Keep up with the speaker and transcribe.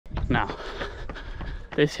Now,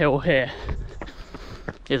 this hill here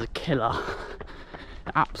is a killer,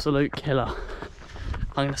 absolute killer.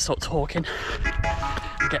 I'm gonna stop talking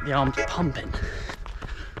and get the arms pumping.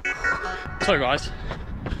 So guys,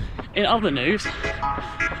 in other news,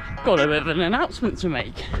 got a bit of an announcement to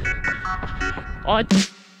make.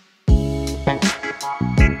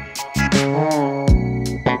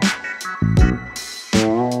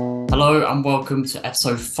 Hello and welcome to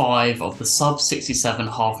episode 5 of the Sub 67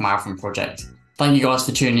 Half Marathon Project. Thank you guys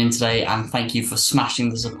for tuning in today, and thank you for smashing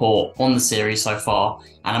the support on the series so far,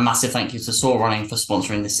 and a massive thank you to Soar Running for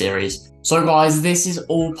sponsoring this series. So guys, this is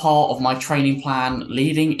all part of my training plan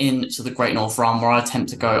leading into the Great North Run, where I attempt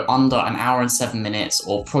to go under an hour and 7 minutes,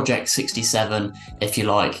 or Project 67 if you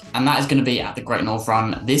like, and that is going to be at the Great North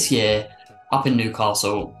Run this year up in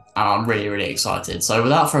Newcastle, and I'm really excited. So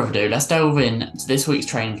without further ado, let's delve into this week's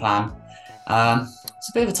training plan. It's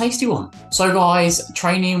a bit of a tasty one. So guys,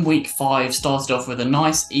 training week 5 started off with a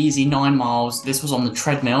nice easy 9 miles. This was on the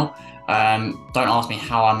treadmill. Don't ask me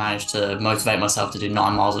how I managed to motivate myself to do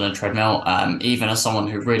 9 miles on a treadmill. Even as someone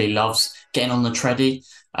who really loves getting on the treadie,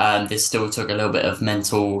 this still took a little bit of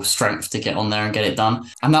mental strength to get on there and get it done.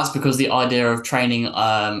 And that's because the idea of training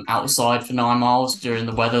outside for 9 miles during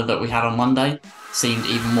the weather that we had on Monday seemed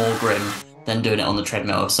even more grim than doing it on the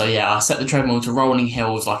treadmill. So yeah, I set the treadmill to rolling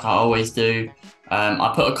hills like I always do.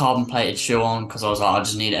 I put a carbon plated shoe on because I was like, I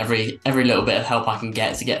just need every little bit of help I can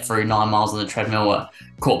get to get through 9 miles on the treadmill at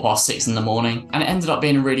 6:15 in the morning. And it ended up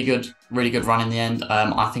being a really good run in the end.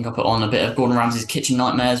 I think I put on a bit of Gordon Ramsay's Kitchen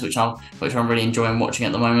Nightmares, which I'm really enjoying watching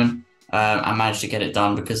at the moment. And managed to get it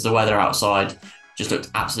done because the weather outside just looked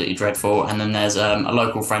absolutely dreadful. And then there's a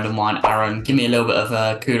local friend of mine, Aaron. Give me a little bit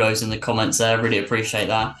of kudos in the comments there. Really appreciate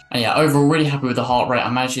that. And yeah, overall, really happy with the heart rate.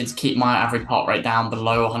 I'm managing to keep my average heart rate down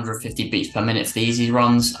below 150 beats per minute for the easy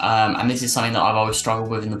runs. And this is something that I've always struggled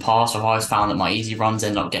with in the past. I've always found that my easy runs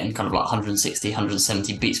end up getting kind of like 160,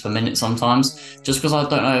 170 beats per minute sometimes, just because I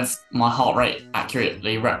don't know if my heart rate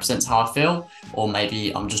accurately represents how I feel, or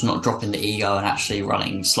maybe I'm just not dropping the ego and actually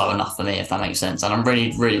running slow enough for me, if that makes sense. And I'm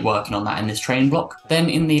really working on that in this training block. Then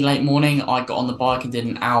in the late morning, I got on the bike and did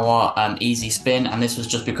an hour easy spin, and this was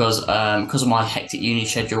just because of my hectic uni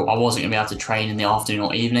schedule, I wasn't going to be able to train in the afternoon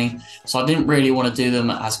or evening, so I didn't really want to do them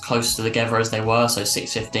as close together as they were, so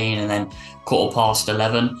 6:15 and then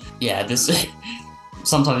 11:15. Yeah, this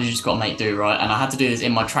sometimes you just got to make do, right? And I had to do this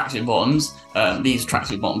in my tracksuit bottoms, these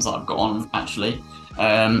tracksuit bottoms that I've got on actually,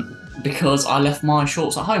 because I left my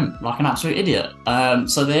shorts at home like an absolute idiot.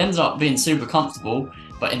 So they ended up being super comfortable,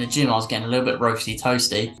 but in the gym I was getting a little bit roasty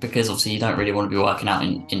toasty, because obviously you don't really want to be working out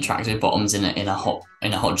in tracksuit bottoms in a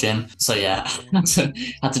hot gym. So yeah,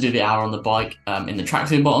 had to do the hour on the bike in the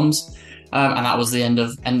tracksuit bottoms. And that was the end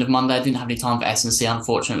of Monday. I didn't have any time for S&C,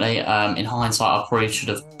 unfortunately. In hindsight, I probably should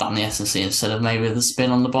have done the S&C instead of maybe the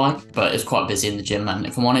spin on the bike, but it's quite busy in the gym, and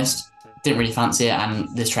if I'm honest, didn't really fancy it.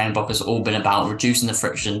 And this training block has all been about reducing the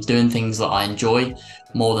friction, doing things that I enjoy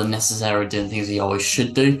more than necessarily doing things that you always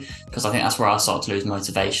should do, because I think that's where I start to lose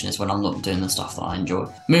motivation, is when I'm not doing the stuff that I enjoy.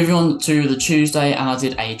 Moving on to the Tuesday, and I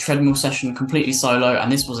did a treadmill session completely solo,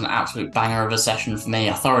 and this was an absolute banger of a session for me.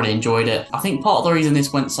 I thoroughly enjoyed it. I think part of the reason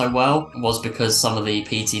this went so well was because some of the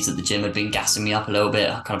PTs at the gym had been gassing me up a little bit,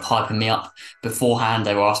 kind of hyping me up beforehand.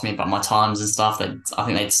 They were asking me about my times and stuff. I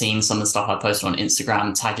think they'd seen some of the stuff I posted on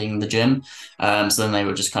Instagram tagging the gym, so then they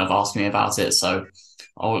were just kind of asking me about it. So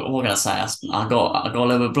what can I say? I got a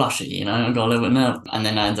little bit blushy, you know, I got a little bit nervous, and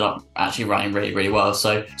then I ended up actually running really well.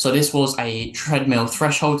 So this was a treadmill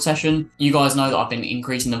threshold session. You guys know that I've been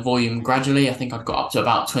increasing the volume gradually. I think I've got up to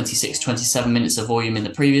about 26, 27 minutes of volume in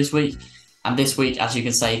the previous week. And this week, as you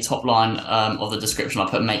can see, top line of the description, I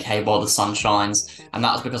put make hay while the sun shines. And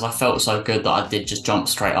that was because I felt so good that I did just jump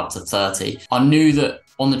straight up to 30. I knew that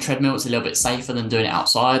on the treadmill, it's a little bit safer than doing it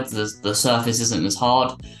outside. The surface isn't as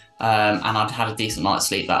hard. And I'd had a decent night's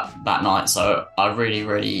sleep that night, so I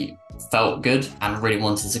really felt good and really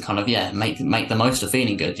wanted to kind of, yeah, make the most of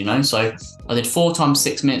feeling good, you know. So I did 4 times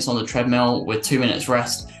 6 minutes on the treadmill with 2 minutes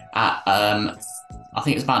rest at I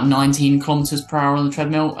think it's about 19 kilometers per hour on the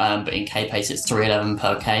treadmill, but in K pace it's 311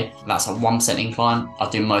 per K. That's a 1% incline. I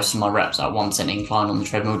do most of my reps at 1% incline on the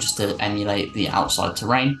treadmill just to emulate the outside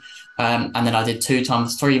terrain. And then I did 2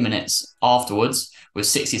 times 3 minutes afterwards with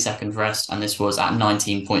 60 seconds rest, and this was at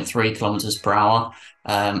 19.3 kilometers per hour,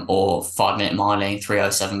 or 5 minute miling,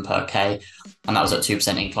 307 per K. And that was at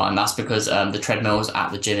 2% incline. That's because the treadmills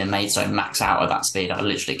at the gym in Maidstone max out at that speed. I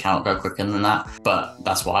literally cannot go quicker than that. But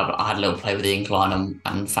that's why I had a little play with the incline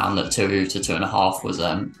and found that 2 to 2.5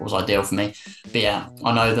 was ideal for me. But yeah,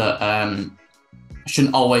 I know that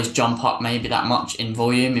Shouldn't always jump up maybe that much in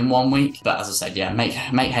volume in 1 week. But as I said, yeah, make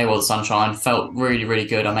hay while the sun shines. Felt really, really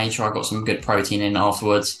good. I made sure I got some good protein in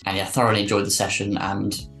afterwards. And yeah, thoroughly enjoyed the session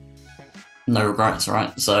and no regrets,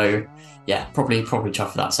 right? So yeah, probably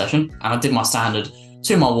chuffed for that session. And I did my standard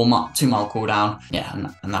 2 mile warm up, 2 mile cool down. Yeah,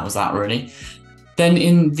 and that was that really. Then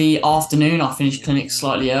in the afternoon, I finished clinic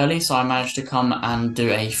slightly early, so I managed to come and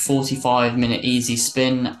do a 45-minute easy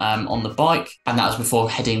spin on the bike, and that was before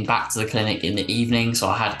heading back to the clinic in the evening. So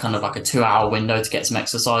I had kind of like a 2-hour window to get some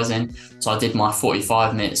exercise in. So I did my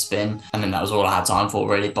 45-minute spin, and then that was all I had time for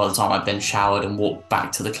really. By the time I'd then showered and walked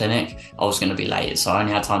back to the clinic, I was going to be late, so I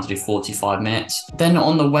only had time to do 45 minutes. Then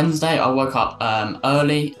on the Wednesday, I woke up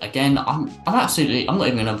early. Again, I'm not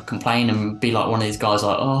even going to complain and be like one of these guys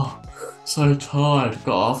like, oh, so tired,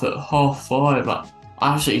 got off at 5:30. Like,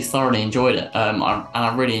 I absolutely thoroughly enjoyed it, and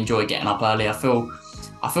I really enjoy getting up early. I feel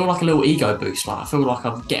like a little ego boost. Like I feel like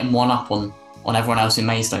I'm getting one up on everyone else in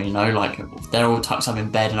Maidstone, you know, like they're all tucked up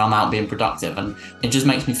in bed and I'm out being productive, and it just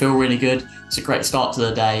makes me feel really good. It's a great start to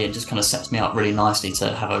the day. It just kind of sets me up really nicely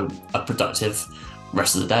to have a productive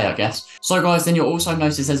rest of the day, I guess. So guys, then you'll also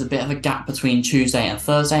notice there's a bit of a gap between Tuesday and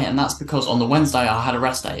Thursday, and that's because on the Wednesday I had a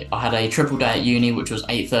rest day. I had a triple day at uni, which was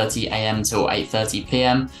 8:30 a.m. till 8:30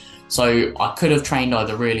 p.m. So I could have trained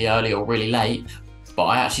either really early or really late, but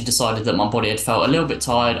I actually decided that my body had felt a little bit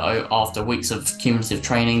tired after weeks of cumulative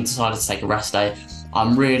training, decided to take a rest day.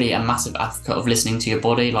 I'm really a massive advocate of listening to your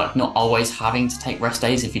body, like not always having to take rest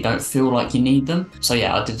days if you don't feel like you need them. So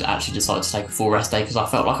yeah, I did actually decide to take a full rest day because I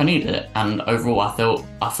felt like I needed it. And overall, I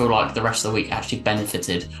feel like the rest of the week actually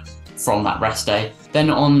benefited from that rest day. Then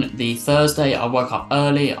on the Thursday, I woke up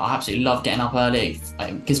early. I absolutely love getting up early.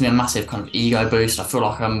 It gives me a massive kind of ego boost. I feel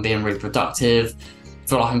like I'm being really productive. I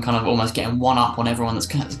feel like I'm kind of almost getting one up on everyone that's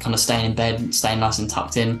kind of staying in bed, staying nice and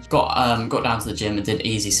tucked in. Got down to the gym and did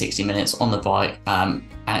easy 60 minutes on the bike. And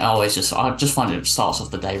I just find it starts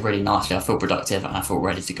off the day really nicely. I feel productive and I feel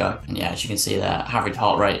ready to go. And yeah, as you can see there, average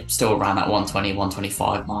heart rate still around that 120,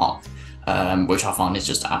 125 mark, which I find is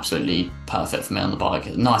just absolutely perfect for me on the bike.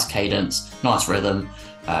 Nice cadence, nice rhythm.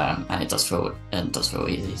 And it does feel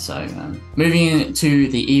easy. So moving into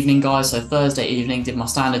the evening, guys. So Thursday evening, did my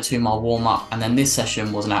standard 2 mile warm up, and then this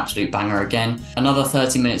session was an absolute banger again. Another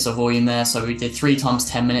 30 minutes of volume there. So we did 3 times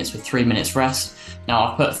 10 minutes with 3 minutes rest.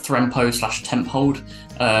 Now I put Thrempo/temp hold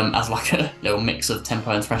as like a little mix of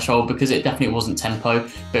tempo and threshold, because it definitely wasn't tempo,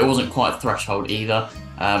 but it wasn't quite threshold either.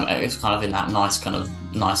 It was kind of in that nice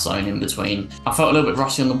zone in between. I felt a little bit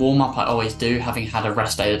rusty on the warm-up, I always do, having had a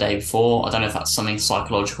rest day the day before. I don't know if that's something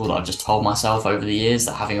psychological that I've just told myself over the years,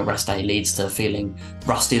 that having a rest day leads to feeling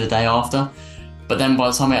rusty the day after. But then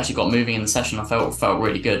by the time we actually got moving in the session, I felt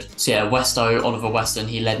really good. So yeah, Oliver Weston,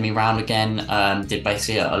 he led me around again, did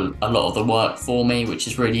basically a lot of the work for me, which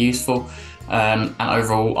is really useful. And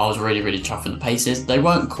overall, I was really chuffed with the paces. They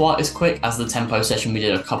weren't quite as quick as the tempo session we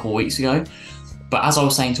did a couple of weeks ago. But as I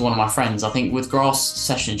was saying to one of my friends, I think with grass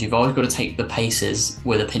sessions, you've always got to take the paces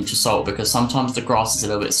with a pinch of salt, because sometimes the grass is a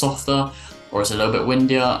little bit softer or it's a little bit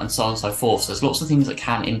windier and so on and so forth. So there's lots of things that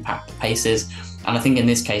can impact the paces. And I think in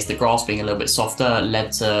this case, the grass being a little bit softer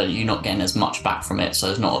led to you not getting as much back from it. So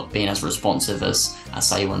it's not being as responsive as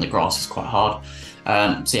say when the grass is quite hard.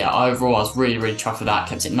 So yeah, overall, I was really chuffed with that,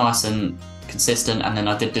 kept it nice and consistent. And then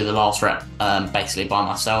I did do the last rep basically by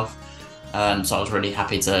myself. So I was really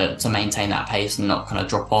happy to maintain that pace and not kind of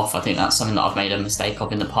drop off. I think that's something that I've made a mistake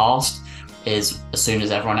of in the past, is as soon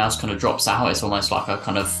as everyone else kind of drops out, it's almost like I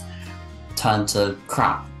kind of turn to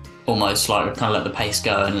crap, almost like I kind of let the pace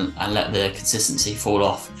go and let the consistency fall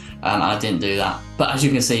off. And I didn't do that. But as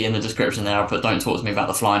you can see in the description there, I put "don't talk to me about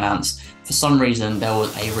the flying ants." For some reason, there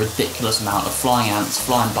was a ridiculous amount of flying ants,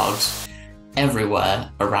 flying bugs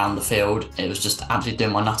everywhere around the field. It was just absolutely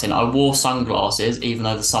doing my nut in. I wore sunglasses even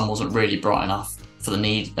though the sun wasn't really bright enough for the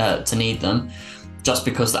need them, just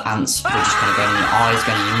because the ants were just kind of going in your eyes,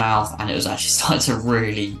 going in your mouth, and it was actually starting to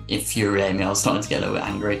really infuriate me. I was starting to get a little bit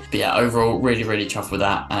angry. But yeah, overall, really chuffed with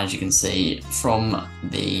that. And as you can see from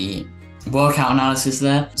the workout analysis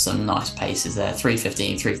there, some nice paces there,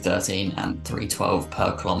 3:15, 3:13 and 3:12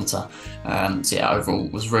 per kilometre. So yeah, overall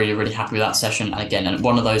was really happy with that session. And again,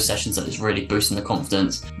 one of those sessions that is really boosting the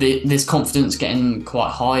confidence. This confidence getting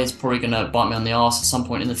quite high is probably going to bite me on the arse at some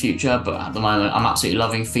point in the future, but at the moment I'm absolutely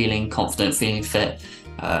loving feeling confident, feeling fit.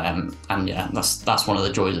 And yeah, that's one of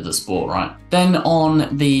the joys of the sport, right? Then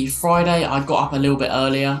on the Friday, I got up a little bit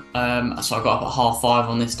earlier, so I got up at 5:30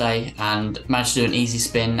 on this day and managed to do an easy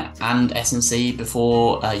spin and S&C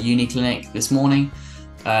before uni clinic this morning.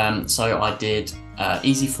 So I did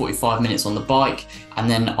easy 45 minutes on the bike, and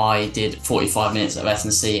then I did 45 minutes of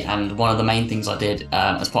S&C. And one of the main things I did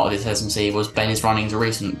as part of this S&C was Ben is Running's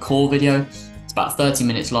recent core video. It's about 30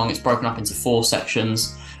 minutes long. It's broken up into 4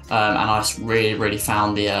 sections. And I really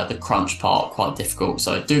found the crunch part quite difficult.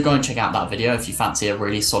 So do go and check out that video if you fancy a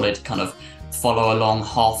really solid kind of follow along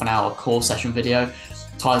half an hour core session video.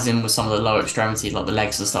 Ties in with some of the lower extremities like the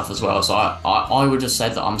legs and stuff as well. So I would have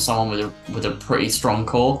said that I'm someone with a pretty strong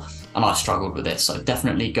core, and I struggled with this. So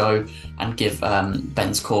definitely go and give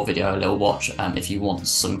Ben's core video a little watch if you want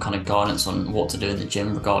some kind of guidance on what to do in the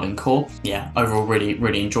gym regarding core. Yeah, overall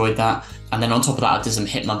really enjoyed that. And then on top of that, I did some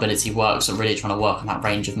hip mobility work, so really trying to work on that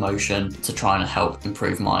range of motion to try and help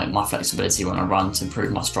improve my flexibility when I run, to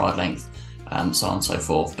improve my stride length, so on and so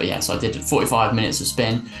forth. But yeah, so I did 45 minutes of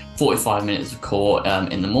spin, 45 minutes of core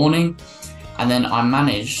in the morning, and then I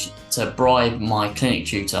managed to bribe my clinic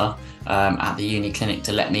tutor at the uni clinic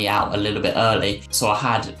to let me out a little bit early. So I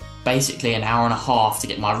had basically an hour and a half to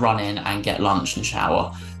get my run in and get lunch and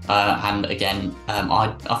shower. And again,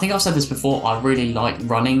 I think I've said this before, I really like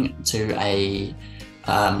running to a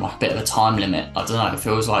like a bit of a time limit. I don't know, it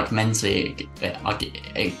feels like mentally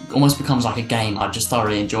it almost becomes like a game. I just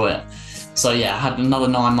thoroughly enjoy it. So yeah, I had another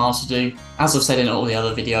 9 miles to do. As I've said in all the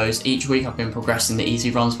other videos, each week I've been progressing the easy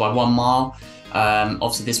runs by 1 mile.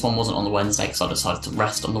 Obviously this one wasn't on the Wednesday because I decided to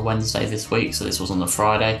rest on the Wednesday this week, so this was on the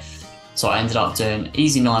Friday. So I ended up doing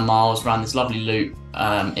easy 9 miles around this lovely loop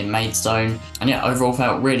in Maidstone, and yeah, overall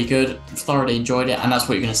felt really good, thoroughly enjoyed it. And that's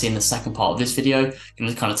what you're going to see in the second part of this video. I'm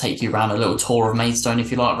going to kind of take you around a little tour of Maidstone,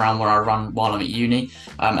 if you like, around where I run while I'm at uni,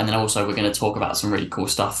 and then also we're going to talk about some really cool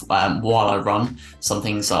stuff while I run, some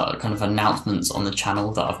things kind of announcements on the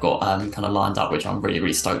channel that I've got kind of lined up, which I'm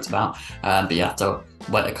really stoked about, but you have to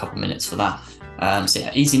wait a couple minutes for that. So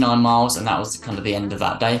yeah, easy 9 miles, and that was kind of the end of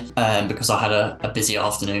that day, because I had a busy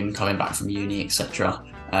afternoon coming back from uni, etc.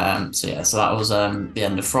 So yeah, so that was the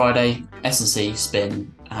end of Friday, S&C,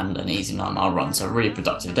 spin, and an easy 9 mile run. So a really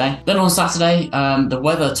productive day. Then on Saturday, the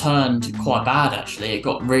weather turned quite bad actually. It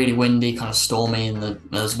got really windy, kind of stormy, and there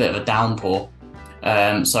was a bit of a downpour.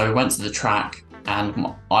 So I went to the track,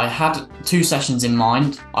 and I had 2 sessions in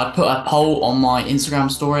mind. I put a poll on my Instagram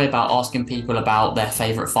story about asking people about their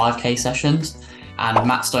favourite 5K sessions, and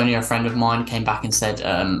Matt Stoney, a friend of mine, came back and said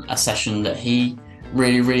a session that he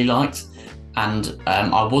really liked. And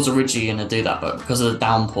I was originally going to do that, but because of the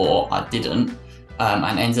downpour I didn't,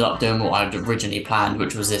 and ended up doing what I'd originally planned,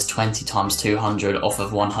 which was this 20 times 200 off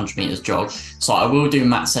of 100 meters jog. So I will do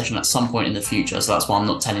Matt's session at some point in the future, so that's why I'm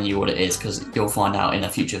not telling you what it is, because you'll find out in a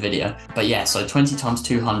future video. But yeah, so 20 times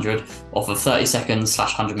 200 off of 30 seconds /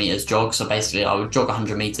 100 meters jog. So basically I would jog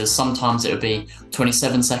 100 meters. Sometimes it would be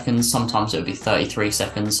 27 seconds, sometimes it would be 33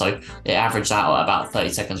 seconds. So it averaged out at about 30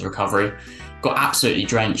 seconds recovery. Got absolutely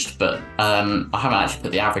drenched, but I haven't actually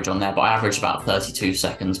put the average on there, but I averaged about 32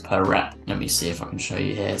 seconds per rep. Let me see if I can show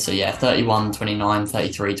you here. So yeah, 31, 29,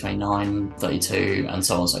 33, 29, 32, and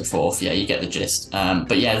so on and so forth. Yeah, you get the gist.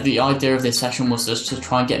 But yeah, the idea of this session was just to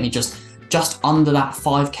try and get me just under that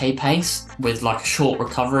 5K pace with like a short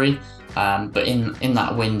recovery. But in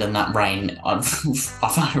that wind and that rain, I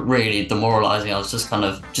found it really demoralising. I was just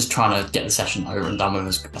trying to get the session over and done with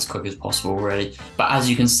as quick as possible, really. But as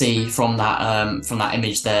you can see from that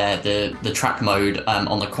image there, the track mode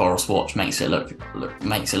on the Coros watch makes it look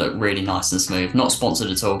really nice and smooth. Not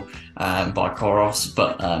sponsored at all by Coros,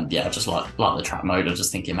 but yeah, just like the track mode. I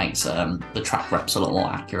just think it makes the track reps a lot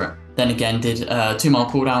more accurate. Then again, did 2 mile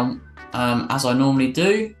cool down as I normally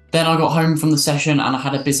do. Then I got home from the session and I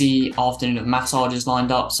had a busy afternoon of massages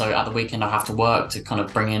lined up. So at the weekend I have to work to kind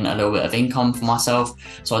of bring in a little bit of income for myself.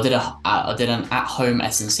 So I did an at-home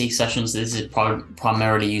S&C session. So this is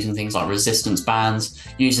primarily using things like resistance bands,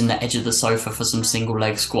 using the edge of the sofa for some single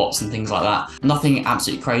leg squats and things like that. Nothing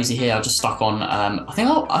absolutely crazy here. I just stuck on, I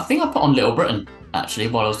think I put on Little Britain actually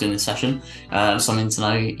while I was doing this session. Something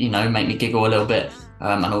to make me giggle a little bit.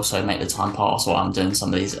 And also make the time pass while I'm doing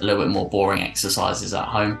some of these a little bit more boring exercises at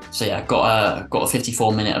home. So yeah, got a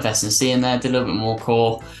 54 minute of S&C in there, did a little bit more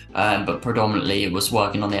core, but predominantly it was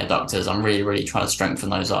working on the adductors. I'm really trying to strengthen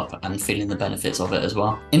those up and feeling the benefits of it as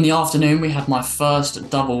well. In the afternoon, we had my first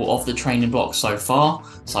double of the training block so far.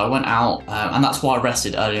 So I went out, and that's why I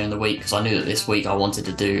rested earlier in the week, because I knew that this week I wanted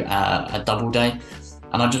to do a double day.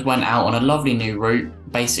 And I just went out on a lovely new route.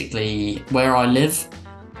 Basically, where I live,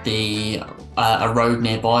 a road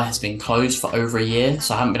nearby has been closed for over a year,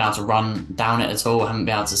 so I haven't been able to run down it at all. I haven't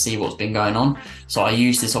been able to see what's been going on. So I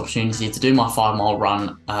used this opportunity to do my 5 mile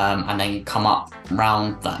run and then come up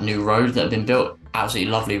around that new road that had been built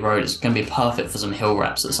absolutely lovely road. It's going to be perfect for some hill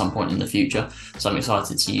reps at some point in the future, so I'm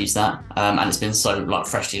excited to use that. And it's been so like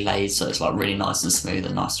freshly laid, so it's like really nice and smooth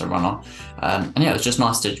and nice to run on. And yeah, it was just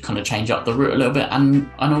nice to kind of change up the route a little bit, and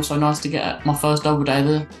also nice to get my first double day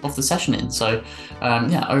of the session in. So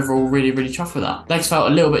yeah, overall really chuffed with that. Legs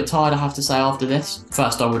felt a little bit tired, I have to say, after this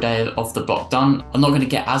first double day of the block done. I'm not going to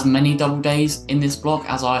get as many double days in this block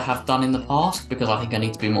as I have done in the past, because I think I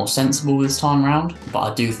need to be more sensible this time around, but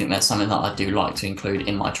I do think there's something that I do like to include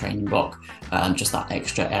in my training block, just that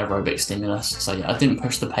extra aerobic stimulus. So yeah, I didn't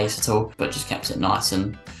push the pace at all, but just kept it nice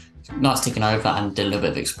ticking over, and did a little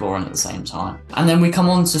bit of exploring at the same time. And then we come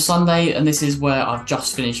on to Sunday, and this is where I've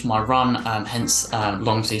just finished my run, hence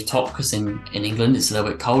long sleeve top, because in England it's a little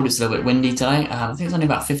bit cold, it's a little bit windy today. I think it's only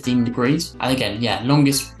about 15 degrees. And again, yeah,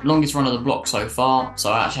 longest run of the block so far.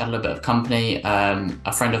 So I actually had a little bit of company.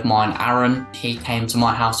 A friend of mine, Aaron, he came to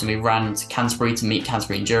my house and we ran to Canterbury to meet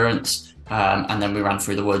Canterbury Endurance. And then we ran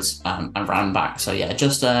through the woods and ran back. So yeah,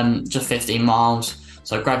 just 15 miles.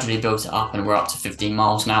 So I gradually built it up, and we're up to 15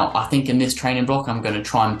 miles now. I think in this training block, I'm going to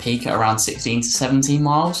try and peak at around 16 to 17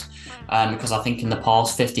 miles, because I think in the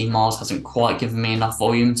past 15 miles hasn't quite given me enough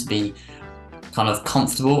volume to be kind of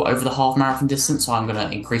comfortable over the half marathon distance. So I'm going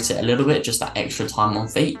to increase it a little bit, just that extra time on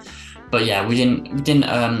feet. But yeah, we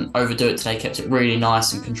didn't overdo it today, kept it really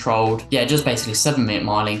nice and controlled. Yeah, just basically 7-minute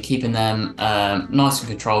miling, keeping them nice and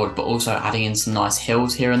controlled, but also adding in some nice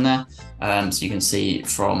hills here and there. So you can see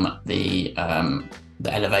from the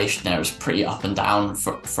elevation there is pretty up and down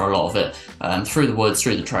for a lot of it, through the woods,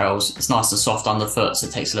 through the trails. It's nice and soft underfoot, so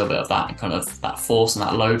it takes a little bit of that kind of that force and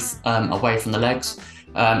that load away from the legs.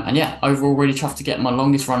 And yeah, overall really chuffed to get my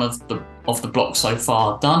longest run of the block so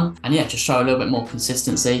far done, and yeah, just show a little bit more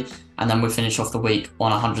consistency. And then we finish off the week on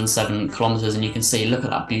 107 kilometers, and you can see, look at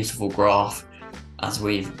that beautiful graph as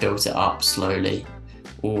we've built it up slowly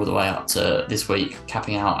all the way up to this week,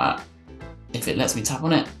 capping out at, if it lets me tap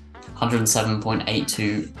on it,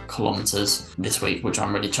 107.82 kilometers this week, which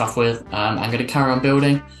I'm really chuffed with. I'm going to carry on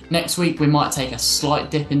building. Next week we might take a slight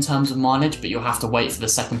dip in terms of mileage, but you'll have to wait for the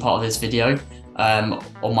second part of this video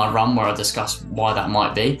on my run, where I discuss why that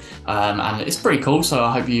might be. And it's pretty cool, so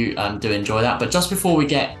I hope you do enjoy that. But just before we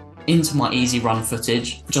get into my easy run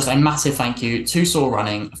footage, just a massive thank you to Soar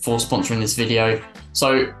Running for sponsoring this video.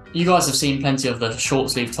 So you guys have seen plenty of the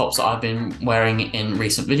short sleeve tops that I've been wearing in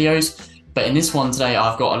recent videos, but in this one today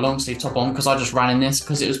I've got a long sleeve top on because I just ran in this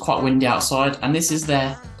because it was quite windy outside, and this is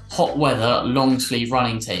their hot weather long sleeve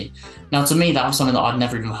running tee. Now to me that was something that I'd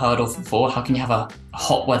never even heard of before. How can you have a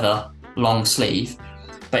hot weather long sleeve?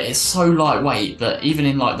 But it's so lightweight that even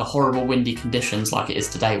in like the horrible windy conditions like it is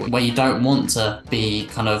today, where you don't want to be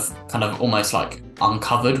kind of almost like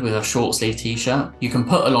uncovered with a short sleeve t-shirt, you can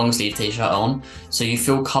put a long sleeve t-shirt on so you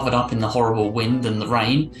feel covered up in the horrible wind and the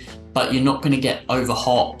rain, but you're not going to get over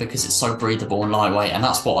hot because it's so breathable and lightweight. And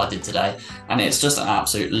that's what I did today, and it's just an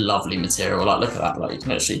absolute lovely material. Like, look at that, like you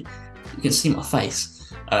can see my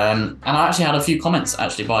face. And I actually had a few comments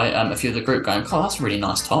actually by a few of the group going, "Oh, that's a really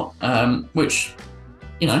nice top," which,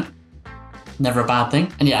 you know, never a bad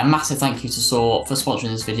thing. And yeah, a massive thank you to Soar for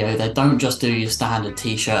sponsoring this video. They don't just do your standard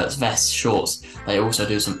t-shirts, vests, shorts. They also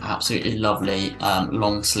do some absolutely lovely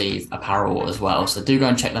long sleeve apparel as well. So do go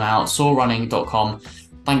and check them out, soarrunning.com.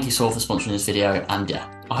 Thank you, Soar, for sponsoring this video. And yeah,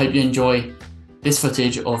 I hope you enjoy this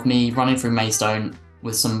footage of me running through Maidstone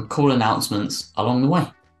with some cool announcements along the way.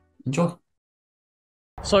 Enjoy.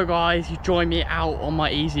 So guys, you joined me out on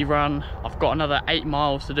my easy run. I've got another 8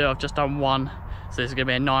 miles to do. I've just done one. So this is going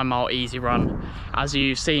to be a 9-mile easy run. As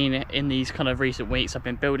you've seen in these kind of recent weeks, I've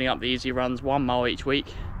been building up the easy runs 1 mile each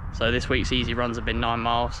week. So this week's easy runs have been 9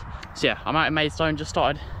 miles. So yeah, I'm out in Maidstone, just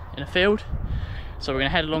started in a field. So we're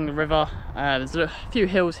going to head along the river. There's a few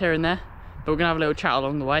hills here and there, but we're going to have a little chat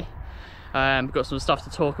along the way. We've got some stuff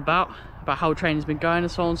to talk about how training's been going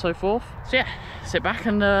and so on and so forth. So yeah, sit back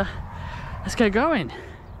and let's get going.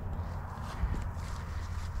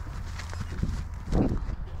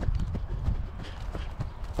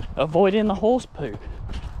 Avoiding the horse poo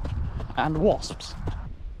and wasps.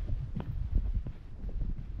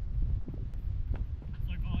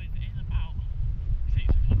 So guys, it is about 6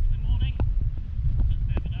 o'clock in the morning. It's a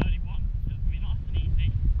bit of an early one, so it's going to be nice and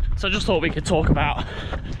easy. So I just thought we could talk about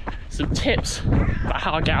some tips about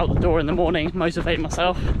how I get out the door in the morning, motivate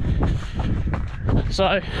myself.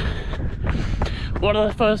 So one of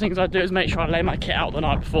the first things I do is make sure I lay my kit out the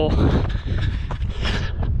night before.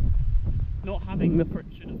 Not having the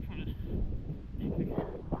friction of trying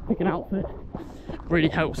to pick an outfit really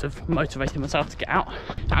helps with motivating myself to get out,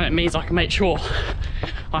 and it means I can make sure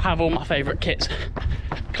I have all my favourite kits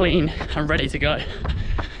clean and ready to go,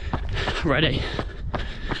 ready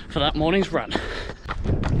for that morning's run.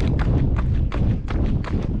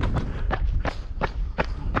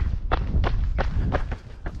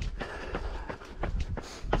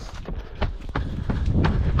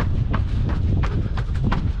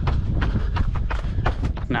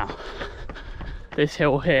 this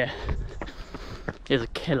hill here is a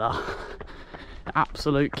killer,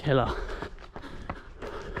 absolute killer.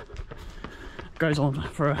 Goes on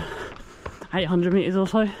for 800 meters or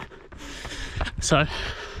so. So I'm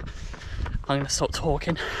gonna stop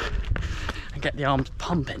talking and get the arms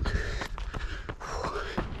pumping.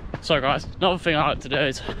 So guys, another thing I like to do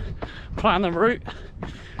is plan the route.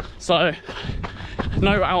 So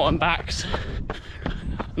no out and backs,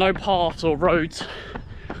 no paths or roads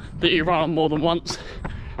that you run on more than once.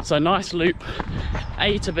 So nice loop,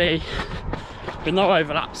 A to B, with no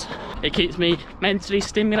overlaps. It keeps me mentally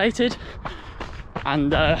stimulated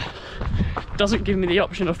and doesn't give me the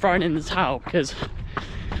option of throwing in the towel, because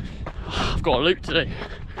I've got a loop to do.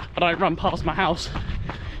 I don't run past my house,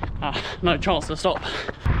 no chance to stop.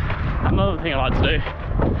 Another thing I like to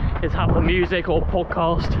do is have the music or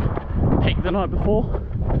podcast picked the night before,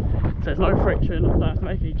 so there's no friction, I don't have to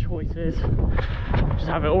make any choices, just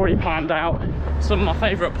have it already planned out. Some of my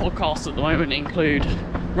favourite podcasts at the moment include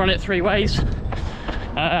Run It Three Ways,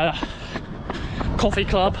 Coffee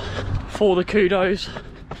Club, For the Kudos,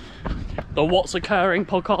 the What's Occurring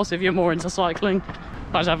podcast if you're more into cycling.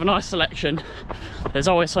 I just have a nice selection. There's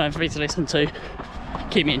always something for me to listen to,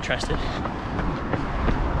 keep me interested.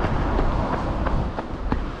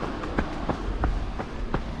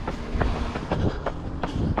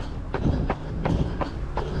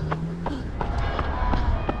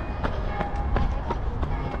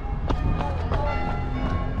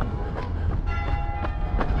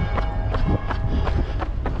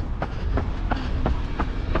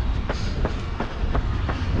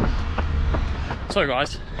 So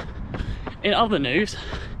guys, in other news,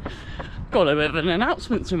 got a bit of an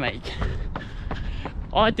announcement to make.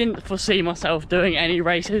 I didn't foresee myself doing any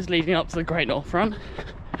races leading up to the Great North Run.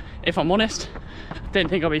 If I'm honest, didn't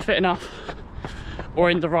think I'd be fit enough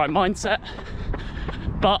or in the right mindset.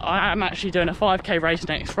 But I am actually doing a 5k race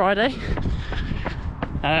next Friday.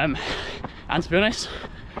 And to be honest,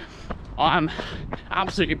 I'm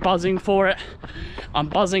absolutely buzzing for it. I'm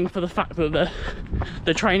buzzing for the fact that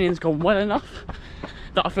the training's gone well enough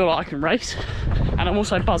that I feel like I can race, and I'm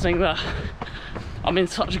also buzzing that I'm in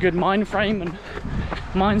such a good mind frame and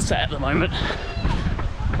mindset at the moment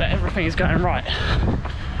that everything is going right.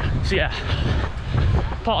 So yeah,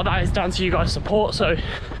 part of that is down to you guys' support, so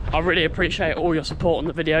I really appreciate all your support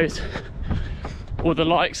on the videos, all the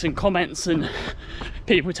likes and comments and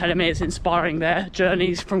people telling me it's inspiring their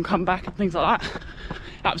journeys from comeback and things like that.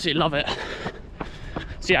 Absolutely love it.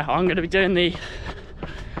 So yeah, I'm going to be doing the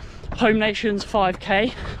Home Nations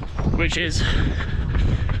 5k, which is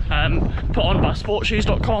put on by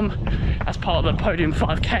sportshoes.com as part of the Podium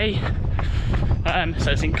 5k.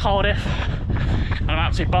 So it's in Cardiff and I'm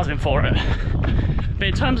absolutely buzzing for it. But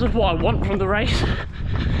in terms of what I want from the race,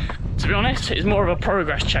 to be honest, it's more of a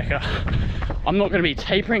progress checker. I'm not going to be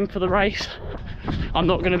tapering for the race. I'm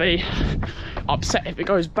not going to be upset if it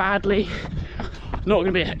goes badly. I'm not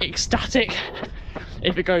going to be ecstatic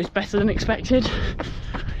if it goes better than expected.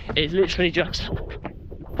 It's literally just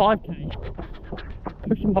 5k,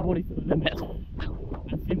 pushing my body to the limit and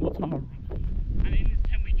seeing what time I run. And in this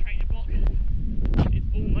 10-week training block, it's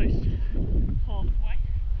almost halfway,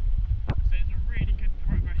 so it's a really good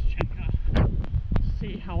progress checker to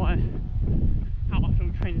see how I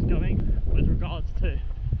feel training's going with regards to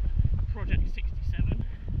Project 67.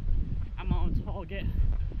 Am I on target?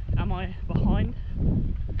 Am I behind? So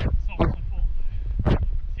on and so forth. So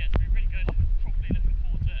yeah, it's been really good. Properly looking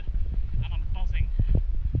forward to it, and I'm buzzing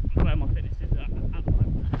with where my fitness is at the moment.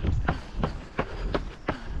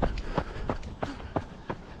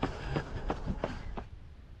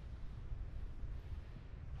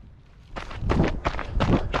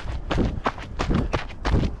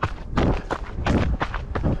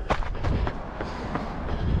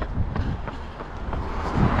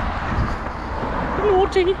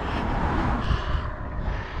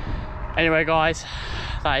 Anyway guys,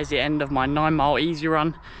 that is the end of my 9-mile easy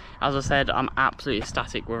run. As I said, I'm absolutely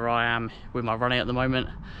ecstatic where I am with my running at the moment,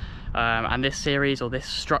 and this series or this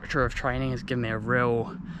structure of training has given me a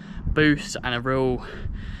real boost and a real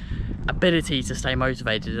ability to stay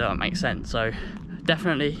motivated, if that makes sense. So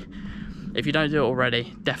definitely, if you don't do it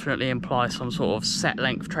already, definitely imply some sort of set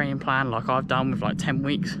length training plan like I've done with like 10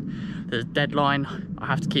 weeks. There's a deadline, I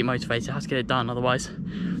have to keep motivated, I have to get it done, otherwise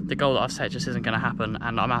the goal that I've set just isn't going to happen.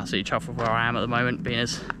 And I'm absolutely chuffed with where I am at the moment, being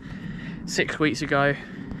as 6 weeks ago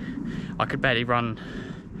I could barely run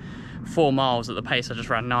 4 miles at the pace I just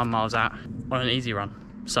ran 9 miles at on an easy run.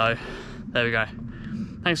 So there we go,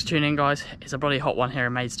 Thanks for tuning in, guys. It's a bloody hot one here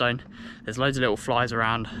in Maidstone. There's loads of little flies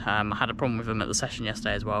around. I had a problem with them at the session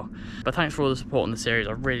yesterday as well. But thanks for all the support on the series.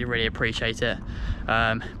 I really appreciate it.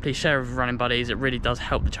 Please share with running buddies. It really does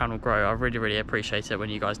help the channel grow. I really appreciate it when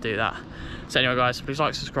you guys do that. So anyway, guys, please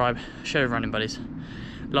like, subscribe, share with running buddies.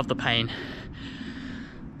 Love the pain.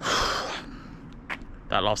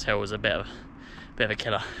 That last hill was a bit of a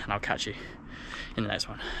killer, and I'll catch you in the next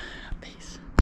one. Peace.